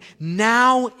saying,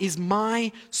 now is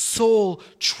my soul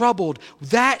troubled,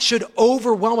 that should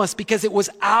overwhelm us because it was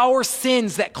our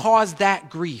sins that caused that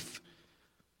grief.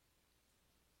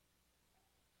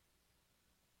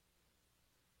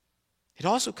 It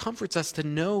also comforts us to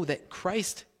know that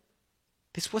Christ,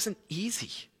 this wasn't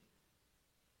easy.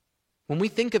 When we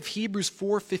think of Hebrews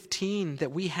 4:15,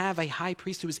 that we have a high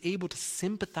priest who is able to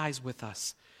sympathize with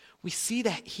us, we see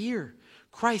that here.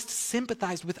 Christ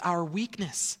sympathized with our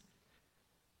weakness.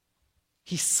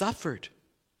 He suffered.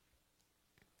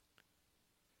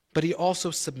 But he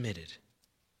also submitted.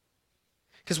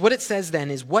 Because what it says then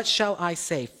is, what shall I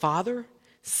say? Father,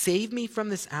 save me from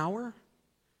this hour?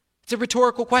 It's a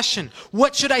rhetorical question.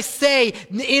 What should I say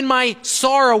in my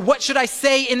sorrow? What should I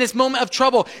say in this moment of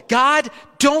trouble? God,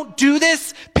 don't do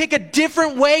this. Pick a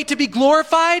different way to be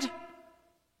glorified.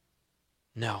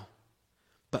 No.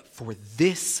 But for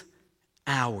this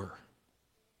hour,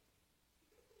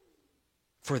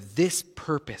 for this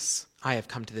purpose, I have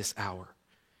come to this hour.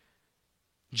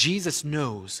 Jesus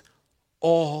knows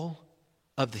all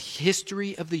of the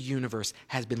history of the universe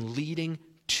has been leading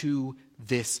to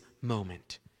this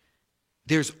moment.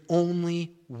 There's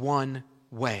only one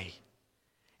way.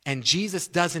 And Jesus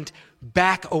doesn't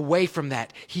back away from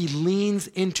that. He leans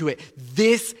into it.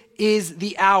 This is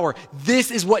the hour. This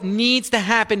is what needs to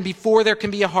happen before there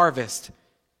can be a harvest.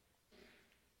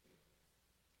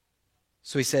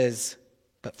 So he says,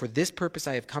 but for this purpose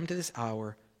I have come to this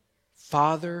hour.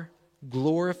 Father,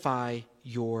 glorify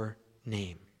your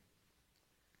name.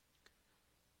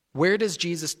 Where does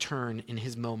Jesus turn in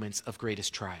his moments of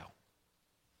greatest trial?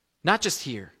 Not just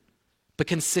here, but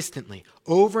consistently,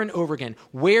 over and over again.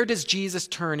 Where does Jesus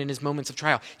turn in his moments of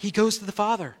trial? He goes to the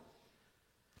Father.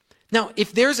 Now,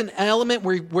 if there's an element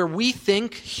where we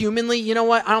think humanly, you know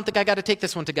what, I don't think I got to take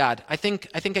this one to God. I think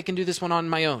I can do this one on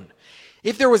my own.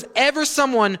 If there was ever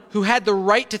someone who had the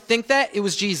right to think that, it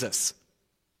was Jesus.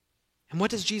 And what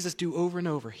does Jesus do over and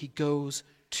over? He goes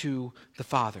to the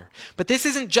Father. But this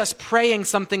isn't just praying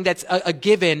something that's a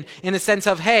given in the sense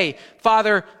of, hey,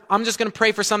 Father, I'm just going to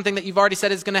pray for something that you've already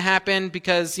said is going to happen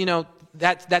because,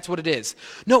 that's what it is.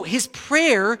 No, his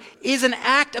prayer is an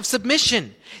act of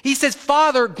submission. He says,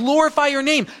 Father, glorify your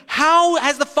name. How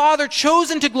has the Father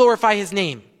chosen to glorify his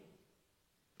name?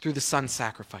 Through the Son's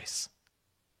sacrifice.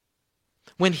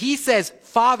 When he says,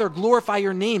 Father, glorify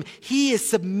your name, he is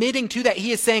submitting to that.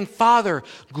 He is saying, Father,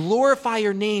 glorify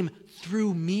your name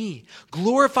through me.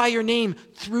 Glorify your name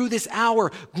through this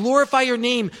hour. Glorify your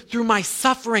name through my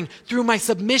suffering, through my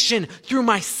submission, through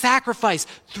my sacrifice,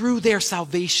 through their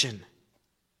salvation.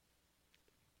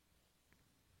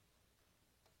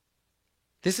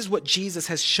 This is what Jesus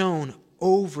has shown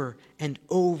over and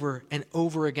over and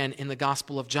over again in the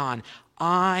Gospel of John.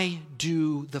 I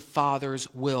do the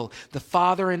Father's will. The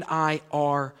Father and I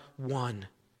are one.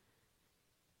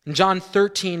 In John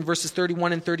 13, verses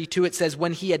 31 and 32, it says,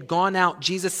 when he had gone out,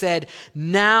 Jesus said,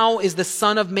 now is the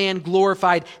Son of Man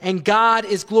glorified, and God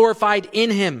is glorified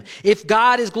in him. If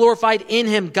God is glorified in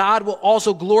him, God will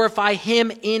also glorify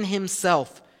him in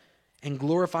himself and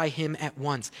glorify him at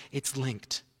once. It's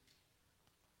linked.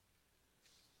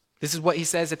 This is what he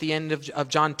says at the end of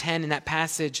John 10 in that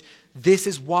passage. This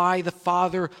is why the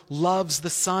Father loves the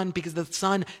Son, because the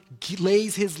Son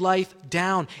lays his life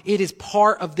down. It is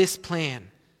part of this plan.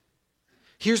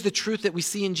 Here's the truth that we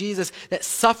see in Jesus, that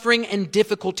suffering and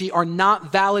difficulty are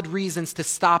not valid reasons to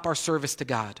stop our service to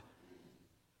God.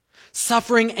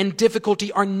 Suffering and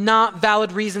difficulty are not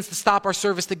valid reasons to stop our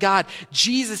service to God.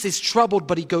 Jesus is troubled,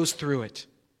 but he goes through it.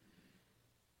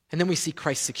 And then we see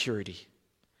Christ's security.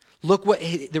 Look what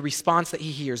the response that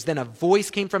he hears. Then a voice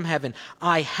came from heaven.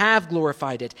 I have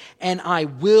glorified it, and I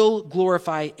will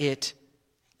glorify it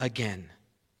again.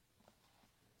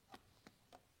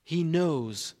 He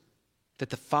knows that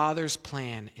the Father's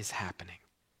plan is happening.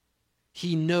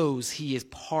 He knows he is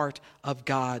part of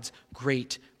God's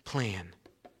great plan.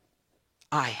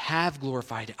 I have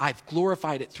glorified it. I've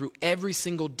glorified it through every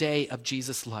single day of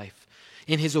Jesus' life.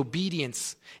 In his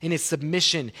obedience, in his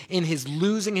submission, in his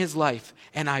losing his life,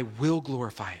 and I will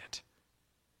glorify it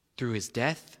through his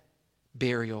death,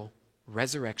 burial,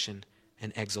 resurrection,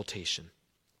 and exaltation.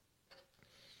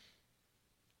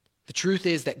 The truth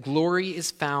is that glory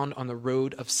is found on the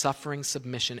road of suffering,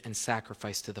 submission, and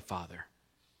sacrifice to the Father.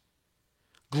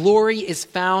 Glory is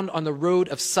found on the road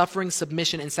of suffering,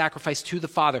 submission, and sacrifice to the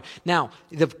Father. Now,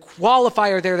 the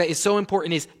qualifier there that is so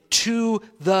important is to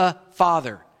the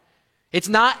Father. It's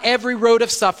not every road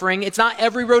of suffering. It's not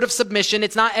every road of submission.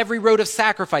 It's not every road of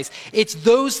sacrifice. It's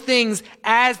those things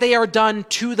as they are done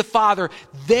to the Father.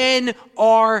 Then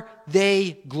are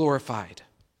they glorified.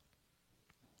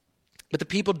 But the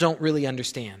people don't really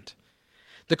understand.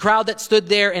 The crowd that stood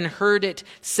there and heard it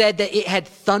said that it had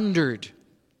thundered.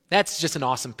 That's just an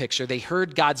awesome picture. They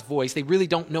heard God's voice. They really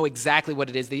don't know exactly what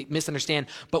it is. They misunderstand.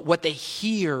 But what they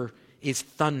hear is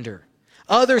thunder.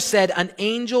 Others said, an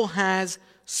angel has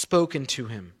spoken to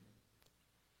him.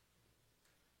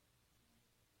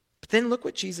 But then look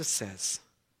what Jesus says.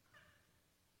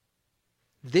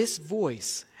 This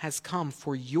voice has come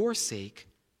for your sake,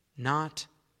 not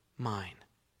mine.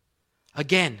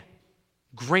 Again,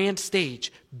 grand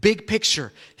stage, big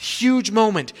picture, huge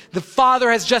moment. The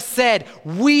Father has just said,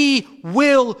 we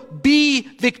will be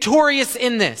victorious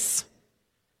in this.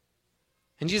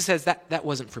 And Jesus says, that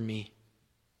wasn't for me.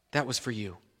 That was for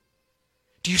you.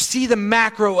 Do you see the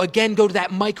macro again go to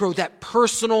that micro, that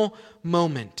personal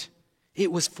moment?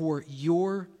 It was for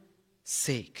your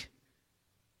sake.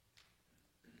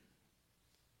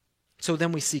 So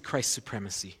then we see Christ's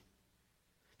supremacy.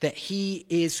 That he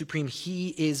is supreme.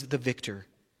 He is the victor.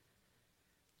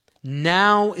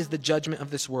 Now is the judgment of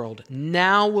this world.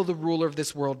 Now will the ruler of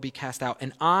this world be cast out.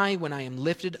 And I, when I am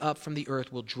lifted up from the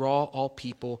earth, will draw all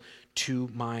people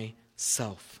to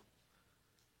myself.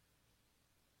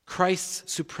 Christ's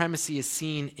supremacy is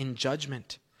seen in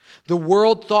judgment. The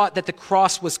world thought that the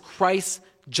cross was Christ's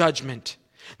judgment.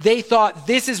 They thought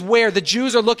this is where the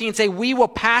Jews are looking and say, we will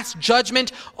pass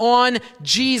judgment on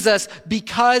Jesus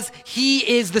because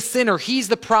he is the sinner. He's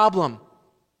the problem.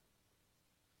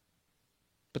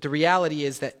 But the reality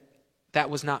is that that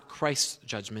was not Christ's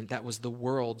judgment. That was the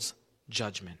world's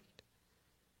judgment.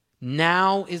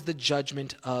 Now is the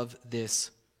judgment of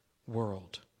this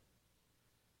world.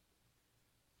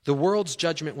 The world's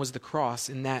judgment was the cross,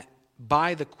 in that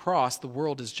by the cross, the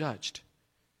world is judged.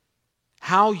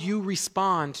 How you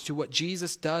respond to what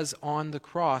Jesus does on the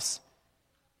cross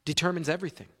determines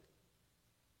everything.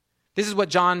 This is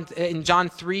what in John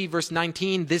 3, verse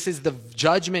 19, this is the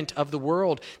judgment of the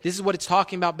world. This is what it's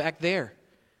talking about back there.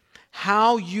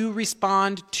 How you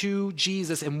respond to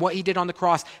Jesus and what he did on the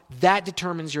cross, that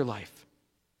determines your life.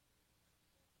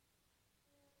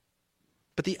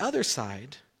 But the other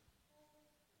side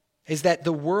is that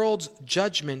the world's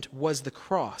judgment was the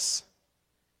cross,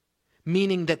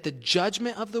 meaning that the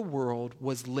judgment of the world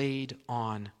was laid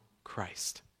on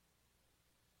Christ.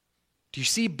 Do you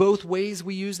see both ways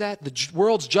we use that? The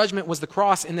world's judgment was the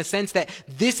cross in the sense that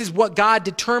this is what God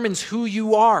determines who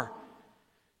you are.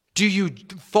 Do you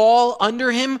fall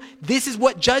under him? This is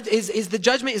what the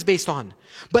judgment is based on.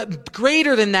 But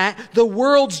greater than that, the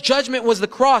world's judgment was the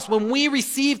cross. When we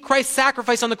receive Christ's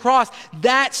sacrifice on the cross,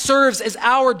 that serves as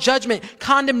our judgment.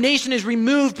 Condemnation is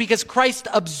removed because Christ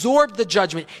absorbed the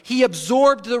judgment. He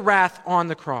absorbed the wrath on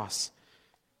the cross.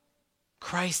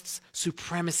 Christ's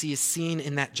supremacy is seen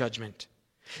in that judgment.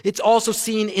 It's also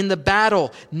seen in the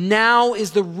battle. Now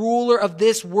is the ruler of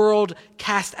this world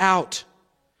cast out.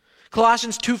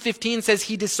 Colossians 2:15 says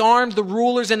he disarmed the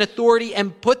rulers and authority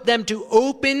and put them to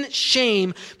open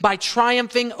shame by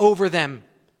triumphing over them.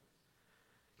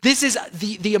 This is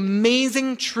the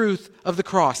amazing truth of the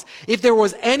cross. If there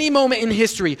was any moment in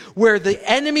history where the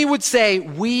enemy would say,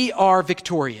 we are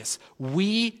victorious,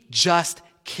 we just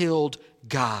killed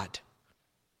God.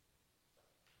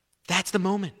 That's the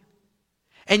moment.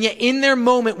 And yet in their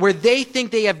moment where they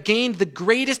think they have gained the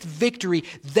greatest victory,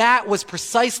 that was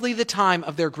precisely the time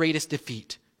of their greatest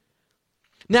defeat.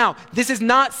 Now, this is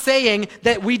not saying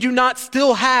that we do not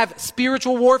still have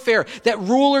spiritual warfare, that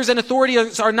rulers and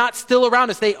authorities are not still around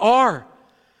us. They are.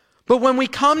 But when we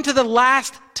come to the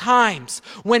last times,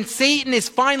 when Satan is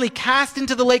finally cast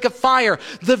into the lake of fire,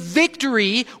 the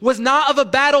victory was not of a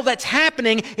battle that's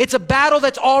happening, it's a battle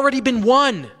that's already been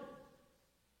won.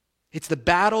 It's the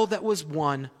battle that was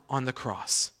won on the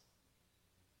cross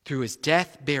through his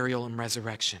death, burial, and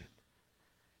resurrection.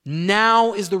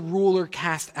 Now is the ruler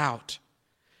cast out.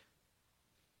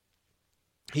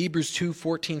 Hebrews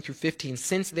 2:14-15,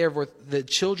 since therefore the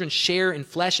children share in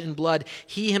flesh and blood,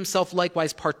 he himself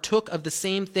likewise partook of the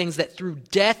same things, that through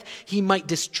death he might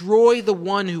destroy the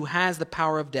one who has the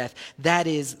power of death, that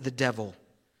is, the devil,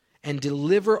 and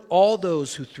deliver all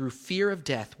those who through fear of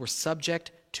death were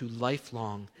subject to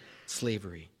lifelong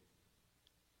slavery.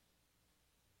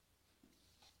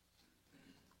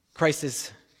 Christ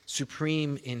is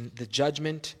supreme in the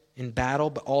judgment, in battle,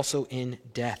 but also in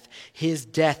death. His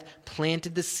death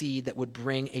planted the seed that would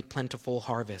bring a plentiful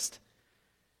harvest.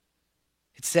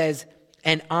 It says,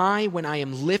 and I, when I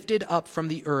am lifted up from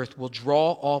the earth, will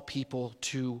draw all people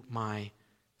to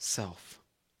myself.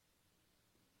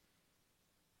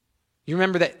 You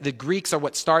remember that the Greeks are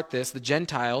what start this, the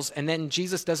Gentiles, and then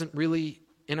Jesus doesn't really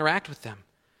interact with them.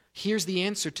 Here's the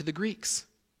answer to the Greeks.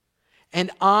 And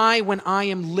I, when I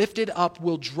am lifted up,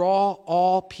 will draw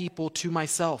all people to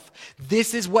myself.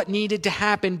 This is what needed to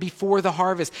happen before the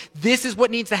harvest. This is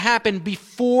what needs to happen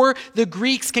before the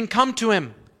Greeks can come to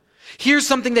him. Here's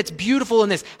something that's beautiful in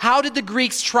this. How did the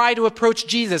Greeks try to approach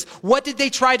Jesus? What did they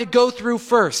try to go through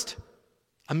first?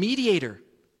 A mediator,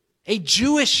 a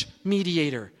Jewish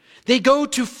mediator. They go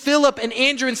to Philip and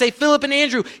Andrew and say, Philip and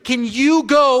Andrew, can you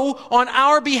go on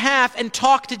our behalf and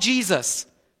talk to Jesus?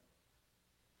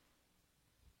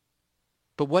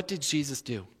 But what did Jesus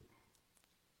do?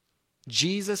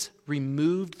 Jesus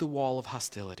removed the wall of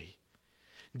hostility.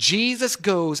 Jesus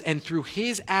goes, and through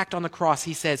his act on the cross,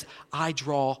 he says, I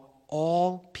draw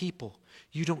all people.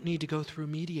 You don't need to go through a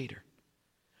mediator.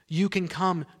 You can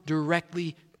come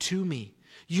directly to me.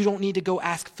 You don't need to go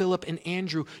ask Philip and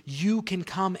Andrew. You can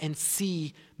come and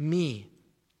see me.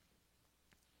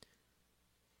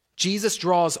 Jesus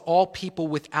draws all people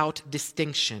without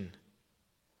distinction,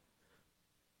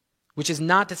 which is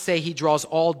not to say he draws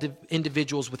all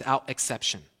individuals without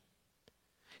exception.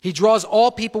 He draws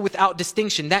all people without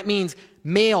distinction. That means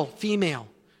male, female,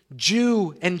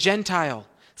 Jew and Gentile,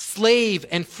 slave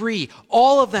and free,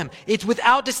 all of them. It's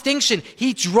without distinction.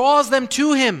 He draws them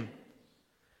to him.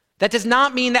 That does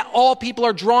not mean that all people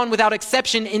are drawn without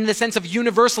exception in the sense of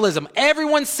universalism.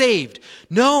 Everyone's saved.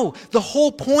 No, the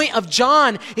whole point of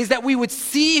John is that we would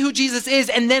see who Jesus is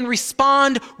and then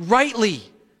respond rightly.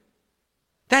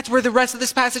 That's where the rest of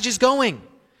this passage is going.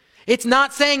 It's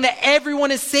not saying that everyone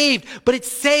is saved, but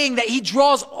it's saying that he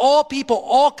draws all people,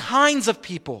 all kinds of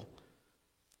people.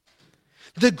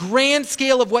 The grand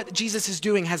scale of what Jesus is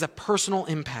doing has a personal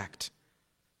impact.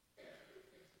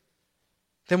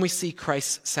 Then we see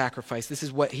Christ's sacrifice. This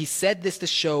is what he said this to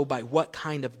show by what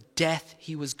kind of death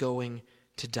he was going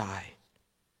to die.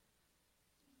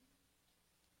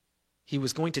 He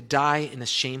was going to die in a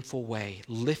shameful way,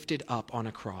 lifted up on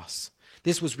a cross.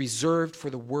 This was reserved for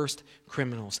the worst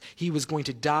criminals. He was going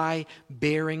to die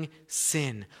bearing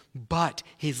sin. But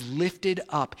his lifted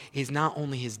up is not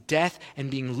only his death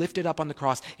and being lifted up on the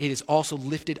cross, it is also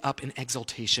lifted up in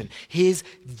exaltation. His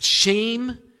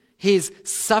shame, his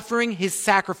suffering, his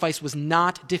sacrifice was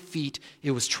not defeat,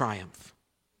 it was triumph.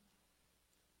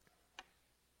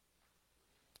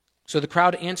 So the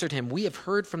crowd answered him, "We have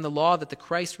heard from the law that the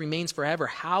Christ remains forever.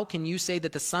 How can you say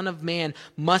that the Son of Man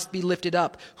must be lifted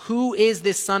up? Who is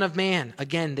this Son of Man?"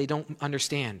 Again, they don't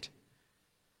understand.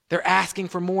 They're asking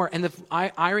for more. And the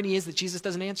irony is that Jesus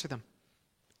doesn't answer them.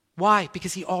 Why?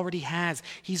 Because he already has.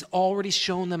 He's already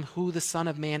shown them who the Son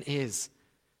of Man is.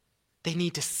 They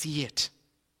need to see it.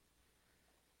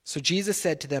 So Jesus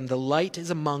said to them, "The light is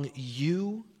among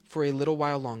you for a little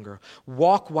while longer.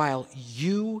 Walk while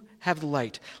you have the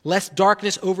light, lest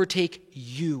darkness overtake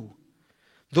you.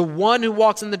 The one who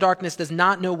walks in the darkness does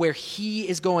not know where he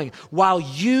is going. While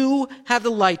you have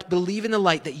the light, believe in the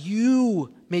light, that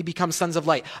you may become sons of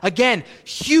light." Again,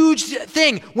 huge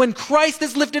thing. When Christ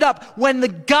is lifted up, when the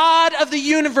God of the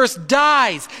universe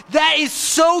dies, that is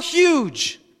so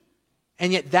huge.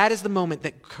 And yet that is the moment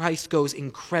that Christ goes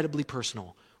incredibly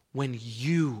personal. When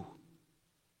you.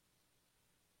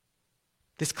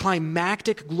 This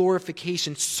climactic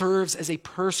glorification serves as a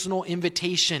personal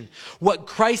invitation. What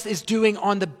Christ is doing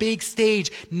on the big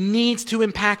stage needs to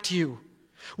impact you.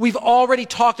 We've already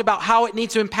talked about how it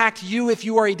needs to impact you if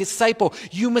you are a disciple.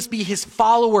 You must be his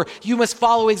follower. You must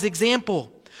follow his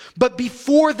example. But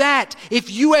before that,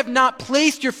 if you have not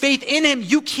placed your faith in him,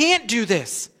 you can't do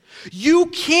this. You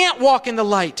can't walk in the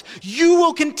light. You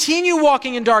will continue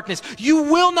walking in darkness. You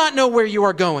will not know where you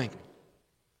are going.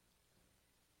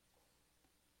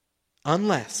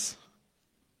 Unless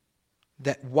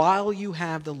that while you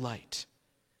have the light,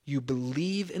 you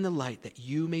believe in the light that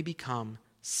you may become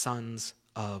sons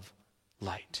of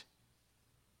light.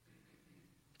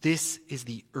 This is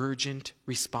the urgent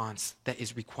response that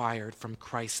is required from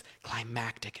Christ's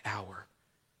climactic hour.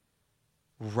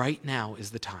 Right now is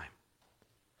the time.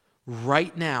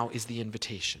 Right now is the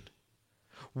invitation.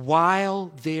 While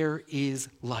there is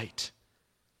light,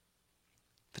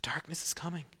 the darkness is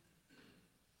coming.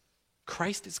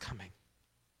 Christ is coming.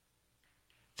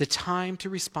 The time to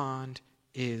respond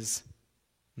is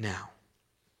now.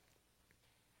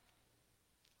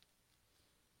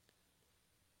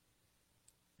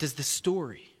 Does the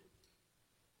story,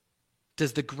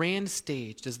 does the grand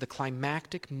stage, does the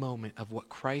climactic moment of what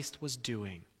Christ was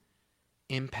doing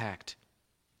impact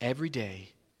every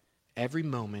day, every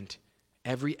moment,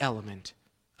 every element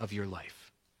of your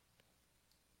life?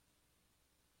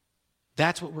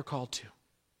 That's what we're called to.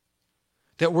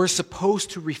 That we're supposed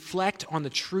to reflect on the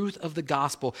truth of the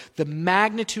gospel, the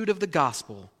magnitude of the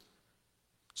gospel,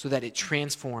 so that it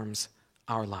transforms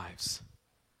our lives.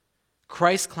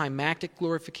 Christ's climactic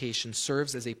glorification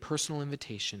serves as a personal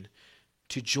invitation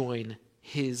to join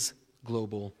his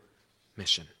global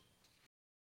mission.